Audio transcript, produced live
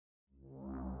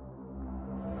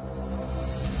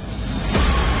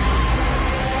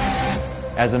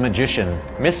As a magician,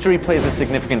 mystery plays a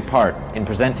significant part in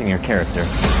presenting your character.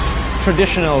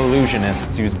 Traditional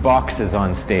illusionists use boxes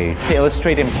on stage to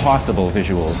illustrate impossible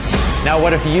visuals. Now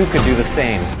what if you could do the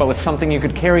same, but with something you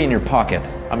could carry in your pocket?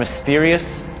 A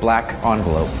mysterious black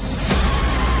envelope.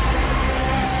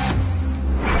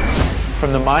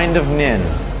 From the mind of Ninh,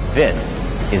 this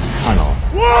is Tunnel.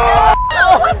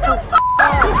 What the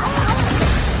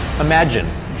Imagine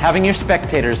having your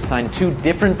spectators sign 2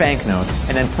 different banknotes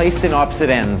and then placed in opposite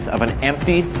ends of an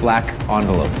empty black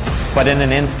envelope. But in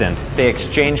an instant, they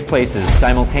exchange places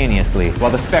simultaneously while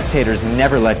the spectators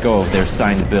never let go of their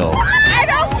signed bill. I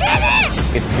don't get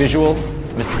it! It's visual,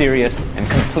 mysterious, and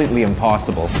completely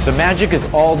impossible. The magic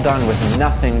is all done with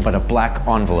nothing but a black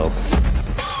envelope.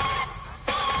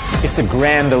 It's a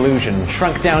grand illusion,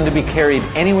 shrunk down to be carried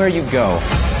anywhere you go.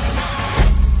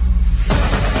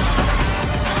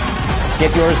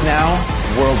 Get yours now,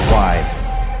 worldwide.